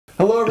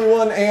Hello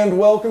everyone and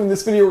welcome. In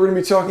this video we're going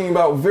to be talking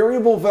about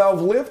variable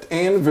valve lift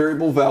and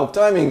variable valve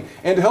timing.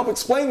 And to help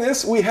explain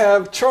this we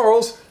have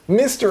Charles,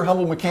 Mr.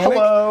 Humble Mechanic,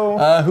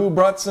 who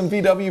brought some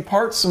VW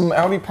parts, some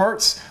Audi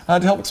parts to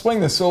help explain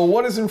this. So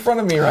what is in front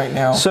of me right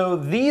now? So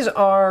these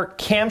are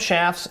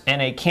camshafts and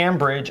a cam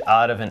bridge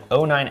out of an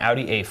 09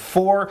 Audi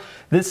A4.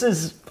 This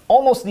is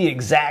almost the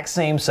exact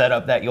same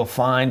setup that you'll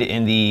find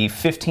in the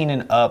 15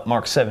 and up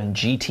Mark 7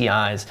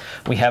 GTIs.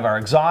 We have our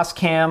exhaust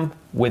cam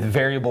with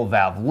variable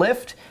valve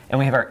lift, and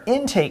we have our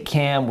intake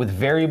cam with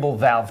variable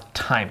valve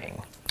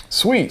timing.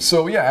 Sweet.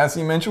 So yeah, as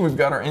you mentioned, we've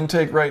got our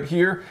intake right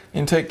here,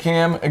 intake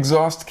cam,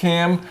 exhaust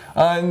cam.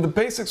 And the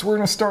basics, we're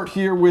going to start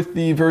here with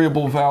the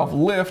variable valve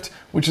lift,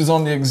 which is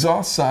on the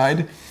exhaust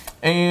side.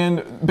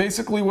 And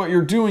basically what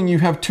you're doing, you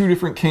have two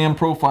different cam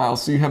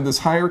profiles. So you have this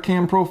higher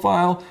cam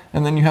profile,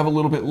 and then you have a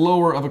little bit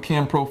lower of a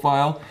cam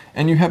profile,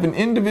 and you have an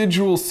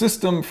individual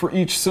system for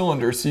each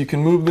cylinder. So you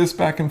can move this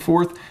back and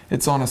forth.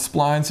 It's on a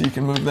spline, so you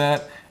can move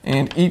that.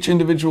 And each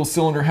individual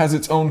cylinder has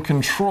its own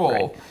control.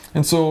 Right.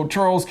 And so,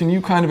 Charles, can you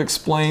kind of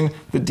explain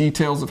the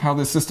details of how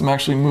this system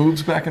actually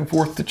moves back and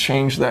forth to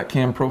change that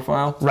cam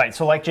profile? Right,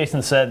 so like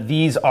Jason said,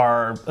 these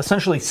are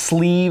essentially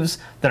sleeves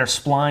that are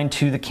splined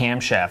to the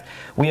camshaft.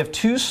 We have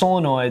two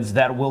solenoids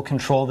that will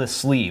control this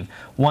sleeve.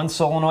 One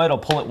solenoid will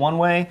pull it one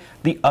way,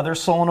 the other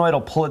solenoid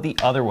will pull it the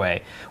other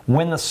way.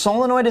 When the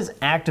solenoid is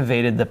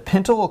activated, the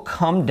pintle will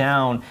come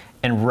down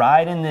and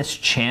ride in this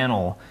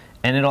channel,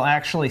 and it'll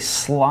actually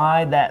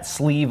slide that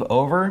sleeve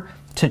over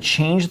to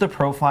change the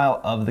profile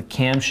of the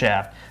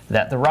camshaft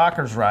that the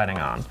rocker's riding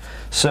on.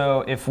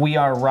 So if we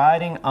are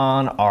riding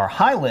on our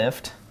high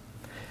lift,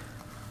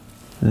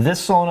 this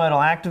solenoid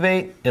will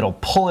activate, it'll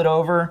pull it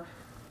over,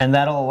 and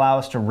that'll allow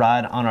us to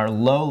ride on our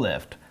low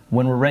lift.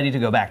 When we're ready to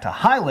go back to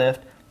high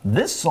lift,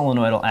 this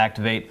solenoid will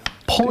activate,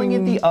 pulling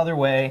it the other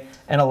way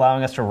and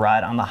allowing us to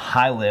ride on the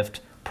high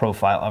lift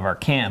profile of our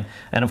cam.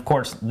 And of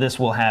course, this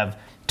will have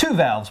two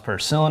valves per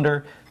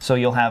cylinder, so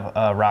you'll have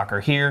a rocker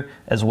here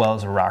as well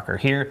as a rocker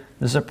here.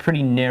 This is a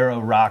pretty narrow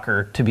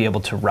rocker to be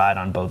able to ride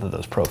on both of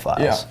those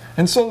profiles. Yeah,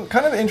 and so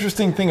kind of the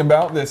interesting thing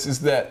about this is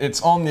that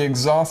it's on the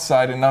exhaust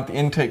side and not the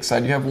intake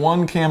side. You have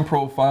one cam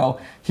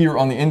profile here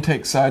on the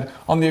intake side.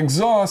 On the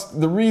exhaust,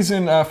 the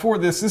reason for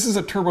this is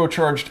a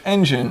turbocharged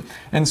engine,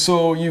 and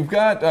so you've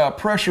got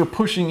pressure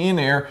pushing in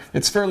air.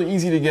 It's fairly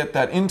easy to get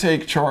that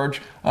intake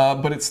charge,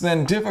 but it's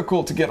then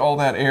difficult to get all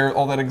that air,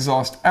 all that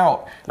exhaust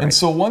out. Right. And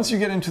so once you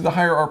get into the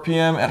higher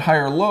RPM at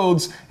higher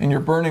loads and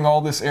you're burning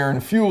all this air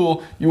and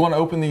fuel, you want to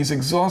open these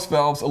exhaust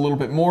valves a little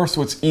bit more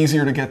so it's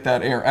easier to get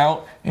that air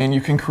out and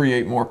you can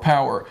create more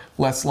power.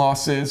 Less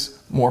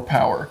losses, more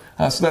power.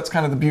 So that's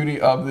kind of the beauty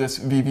of this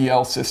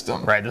VVL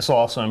system. Right, this will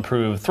also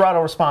improve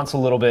throttle response a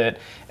little bit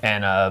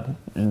and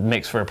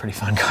makes for a pretty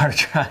fun car to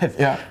drive.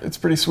 Yeah, it's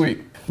pretty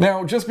sweet.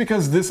 Now, just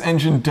because this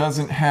engine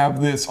doesn't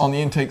have this on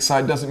the intake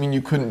side doesn't mean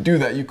you couldn't do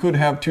that. You could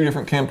have two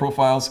different cam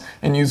profiles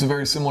and use a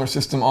very similar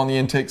system on the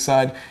intake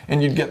side,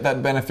 and you'd get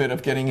that benefit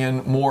of getting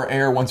in more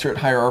air once you're at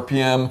higher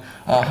RPM,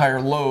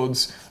 higher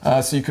loads,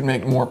 so you can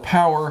make more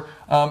power.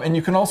 And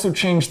you can also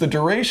change the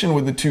duration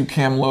with the two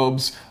cam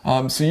lobes.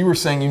 So you were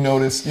saying you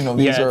noticed, you know,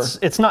 these are...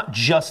 It's not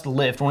just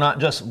lift. We're not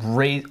just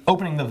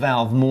opening the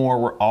valve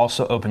more. We're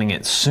also opening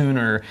it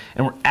sooner.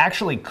 And we're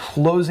actually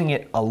closing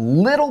it a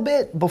little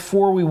bit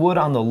before we would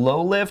on the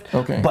low lift,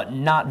 but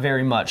not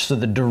very much. So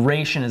the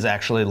duration is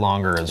actually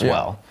longer as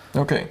well.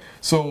 Okay,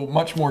 so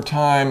much more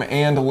time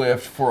and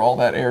lift for all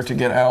that air to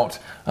get out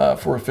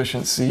for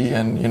efficiency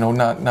and, you know,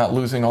 not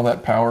losing all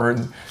that power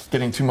and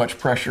getting too much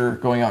pressure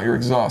going out your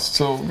exhaust.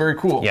 So very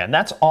cool. Yeah, and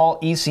that's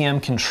all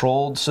ECM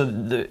controlled. So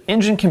the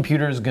engine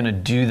computer is going to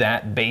do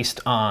that based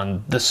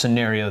on the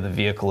scenario the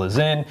vehicle is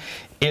in.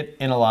 It,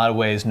 in a lot of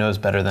ways, knows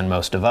better than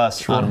most of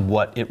us on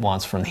what it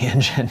wants from the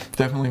engine.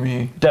 Definitely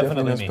me.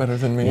 Definitely knows better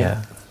than me.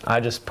 Yeah,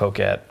 I just poke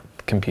at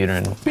computer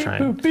and try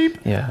and beep.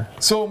 Yeah.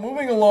 So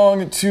moving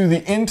along to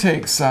the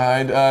intake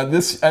side,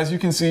 this, as you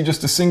can see,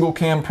 just a single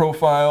cam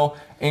profile,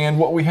 and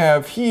what we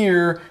have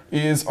here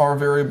is our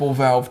variable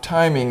valve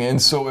timing. And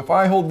so if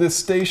I hold this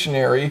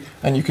stationary,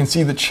 and you can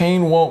see the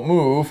chain won't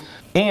move,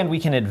 and we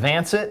can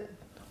advance it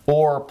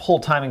or pull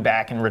timing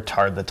back and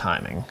retard the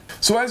timing.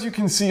 So as you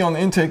can see on the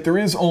intake, there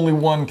is only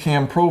one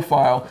cam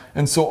profile,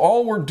 and so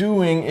all we're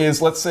doing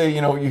is, let's say, you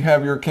know, you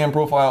have your cam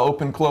profile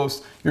open,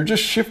 closed, you're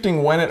just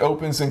shifting when it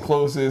opens and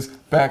closes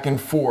back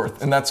and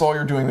forth, and that's all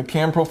you're doing. The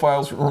cam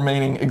profile's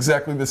remaining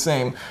exactly the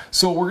same.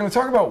 So we're going to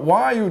talk about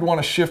why you would want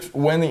to shift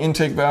when the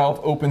intake valve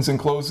opens and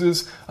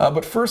closes,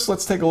 but first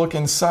let's take a look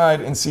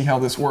inside and see how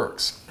this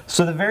works.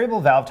 So the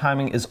variable valve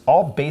timing is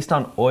all based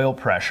on oil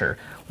pressure.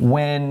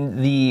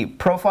 When the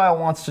profile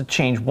wants to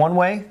change one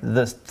way,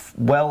 the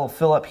well will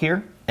fill up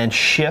here and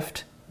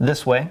shift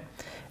this way.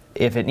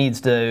 If it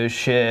needs to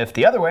shift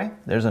the other way,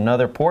 there's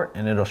another port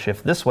and it'll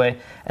shift this way.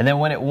 And then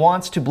when it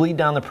wants to bleed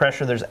down the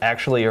pressure, there's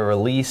actually a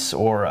release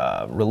or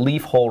a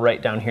relief hole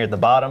right down here at the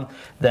bottom.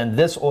 Then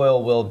this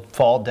oil will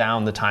fall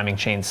down the timing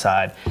chain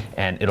side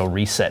and it'll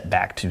reset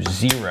back to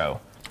 0.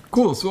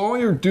 Cool, so all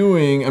you're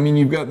doing, I mean,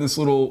 you've got this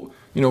little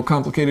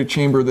complicated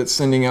chamber that's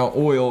sending out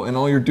oil, and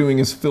all you're doing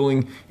is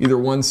filling either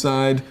one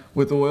side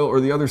with oil or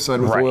the other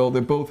side with oil. They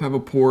both have a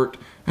port,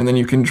 and then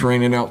you can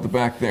drain it out the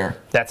back there.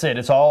 That's it.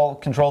 It's all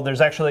controlled.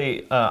 There's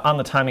actually, on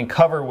the timing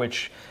cover,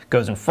 which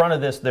goes in front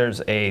of this,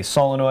 there's a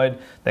solenoid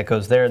that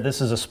goes there.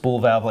 This is a spool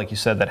valve, like you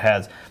said, that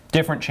has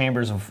different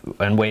chambers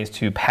and ways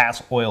to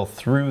pass oil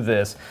through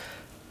this.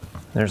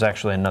 There's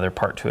actually another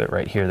part to it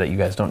right here that you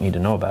guys don't need to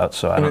know about,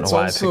 so I don't know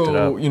why I picked it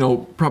up. It's also,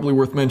 probably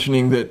worth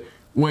mentioning that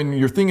when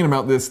you're thinking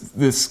about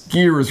this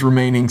gear is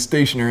remaining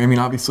stationary. I mean,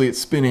 obviously it's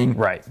spinning,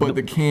 but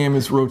the cam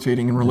is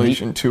rotating in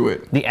relation to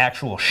it. The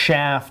actual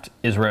shaft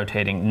is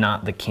rotating,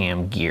 not the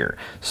cam gear.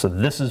 So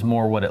this is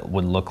more what it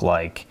would look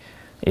like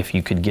if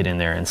you could get in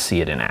there and see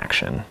it in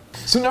action.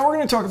 So now we're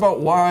going to talk about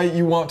why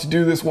you want to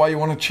do this, why you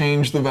want to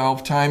change the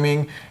valve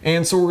timing.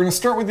 And so we're going to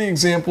start with the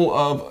example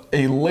of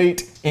a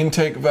late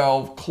intake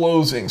valve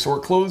closing. So we're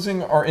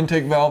closing our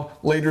intake valve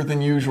later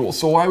than usual.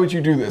 So why would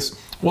you do this?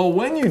 Well,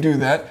 when you do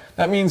that,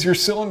 that means your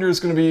cylinder is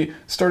going to be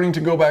starting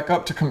to go back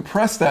up to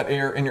compress that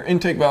air, and your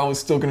intake valve is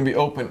still going to be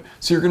open.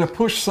 So you're going to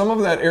push some of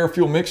that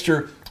air-fuel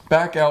mixture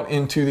back out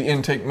into the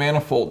intake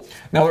manifold.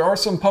 Now there are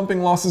some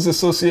pumping losses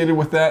associated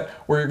with that,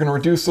 where you're going to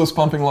reduce those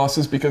pumping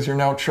losses because you're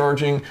now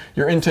charging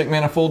your intake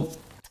manifold.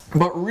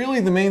 But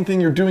really the main thing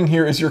you're doing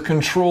here is you're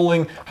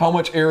controlling how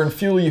much air and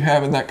fuel you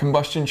have in that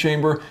combustion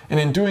chamber, and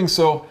in doing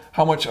so,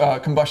 how much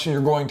combustion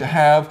you're going to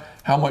have,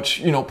 how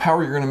much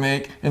power you're going to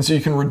make, and so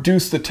you can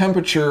reduce the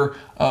temperature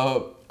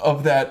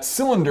of that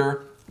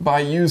cylinder by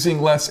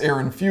using less air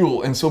and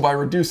fuel. And so by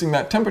reducing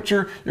that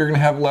temperature, you're going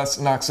to have less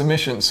NOx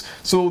emissions.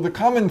 So the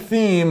common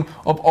theme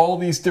of all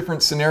these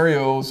different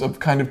scenarios of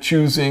kind of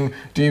choosing,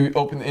 do you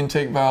open the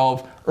intake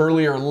valve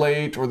early or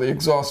late, or the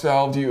exhaust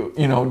valve, do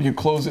you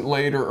close it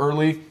late or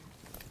early?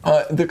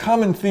 The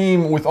common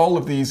theme with all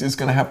of these is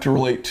going to have to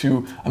relate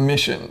to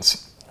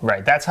emissions.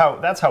 Right, that's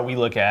how we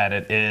look at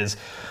it is,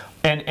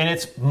 and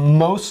it's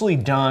mostly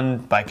done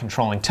by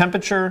controlling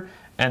temperature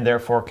and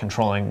therefore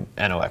controlling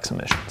NOx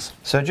emissions.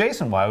 So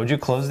Jason, why would you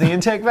close the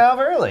intake valve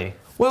early?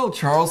 Well,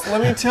 Charles,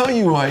 let me tell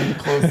you why you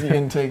close the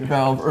intake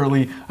valve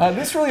early.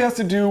 This really has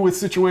to do with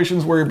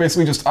situations where you're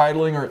basically just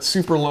idling or at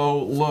super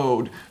low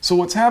load. So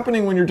what's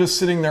happening when you're just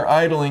sitting there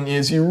idling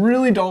is you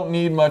really don't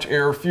need much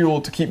air or fuel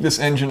to keep this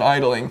engine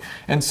idling.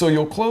 And so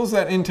you'll close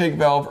that intake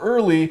valve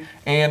early,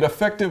 and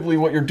effectively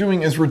what you're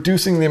doing is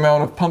reducing the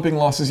amount of pumping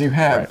losses you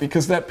have,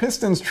 because that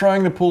piston's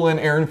trying to pull in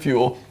air and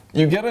fuel.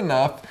 You get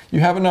enough,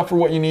 you have enough for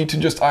what you need to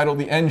just idle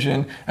the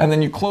engine, and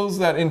then you close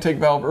that intake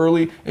valve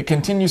early, it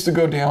continues to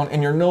go down,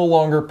 and you're no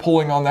longer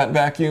pulling on that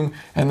vacuum,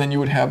 and then you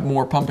would have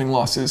more pumping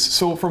losses.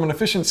 So from an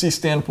efficiency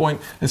standpoint,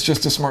 it's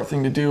just a smart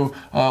thing to do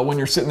when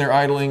you're sitting there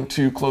idling,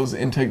 to close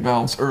the intake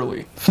valves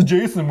early. So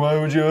Jason, why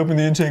would you open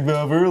the intake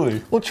valve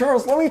early? Well,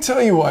 Charles, let me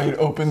tell you why you'd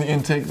open the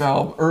intake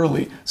valve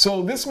early.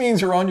 So this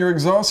means you're on your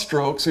exhaust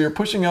stroke, so you're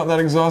pushing out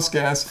that exhaust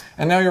gas,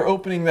 and now you're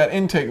opening that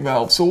intake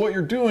valve. So what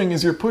you're doing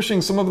is you're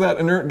pushing some of that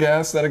inert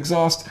gas, that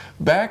exhaust,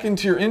 back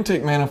into your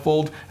intake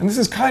manifold, and this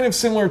is kind of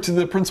similar to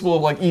the principle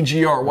of like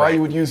EGR, why you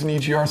would use an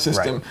EGR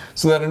system.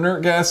 So that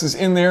inert gas is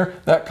in there,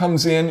 that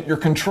comes in, you're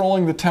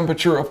controlling the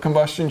temperature of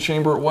combustion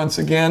chamber once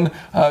again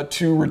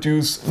to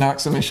reduce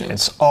NOx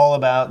emissions. It's all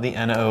about the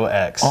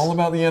NOx. All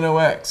about the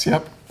NOx,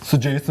 yep. So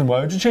Jason,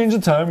 why would you change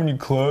the time when you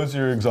close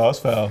your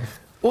exhaust valve?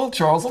 Well,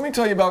 Charles, let me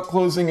tell you about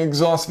closing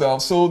exhaust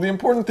valves. So the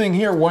important thing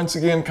here, once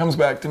again, comes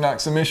back to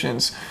NOx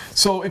emissions.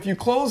 So if you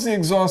close the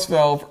exhaust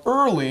valve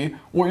early,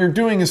 what you're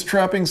doing is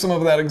trapping some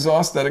of that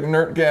exhaust, that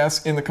inert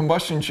gas, in the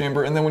combustion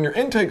chamber, and then when your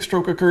intake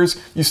stroke occurs,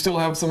 you still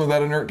have some of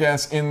that inert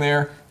gas in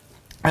there.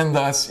 And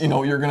thus,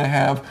 you're going to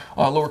have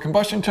lower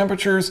combustion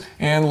temperatures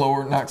and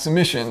lower NOx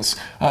emissions.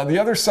 The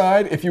other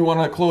side, if you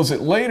want to close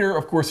it later,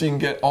 of course, you can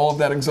get all of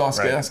that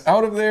exhaust gas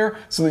out of there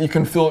so that you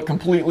can fill it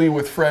completely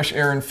with fresh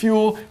air and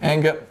fuel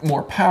and get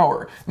more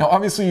power. Now,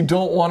 obviously, you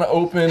don't want to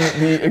open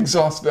the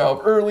exhaust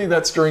valve early.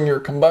 That's during your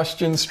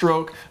combustion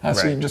stroke.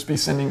 So you'd just be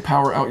sending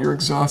power out your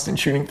exhaust and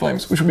shooting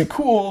flames, which would be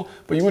cool,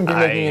 but you wouldn't be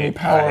making any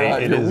power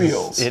out your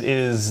wheels. It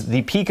is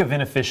the peak of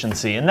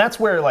inefficiency, and that's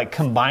where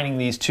combining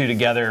these two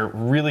together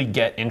really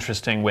get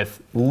interesting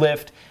with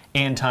lift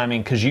and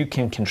timing, because you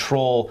can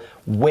control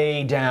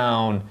way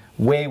down,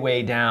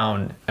 way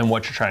down, and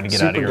what you're trying to get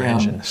out of your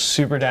engine.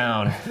 Super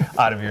down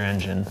out of your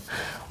engine.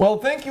 Well,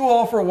 thank you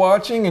all for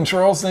watching, and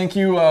Charles, thank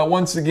you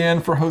once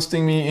again for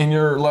hosting me in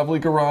your lovely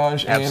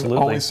garage and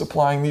always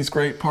supplying these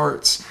great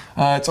parts.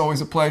 It's always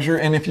a pleasure,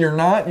 and if you're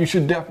not, you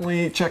should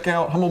definitely check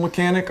out Humble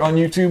Mechanic on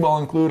YouTube. I'll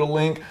include a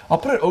link. I'll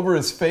put it over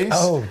his face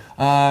so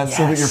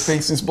that your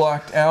face is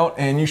blocked out,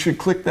 and you should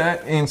click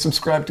that and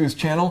subscribe to his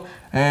channel.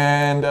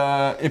 And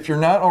if you're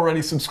not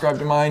already subscribed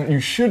to mine, you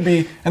should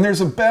be. And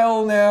there's a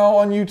bell now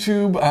on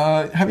YouTube.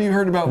 Have you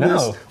heard about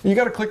this? You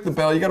got to click the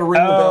bell. You got to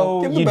ring the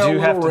bell. Give the bell a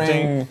little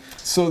ring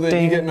so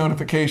that you get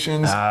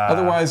notifications.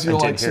 Otherwise, you're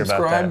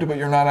subscribed, but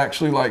you're not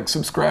actually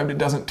subscribed. It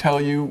doesn't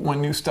tell you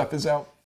when new stuff is out.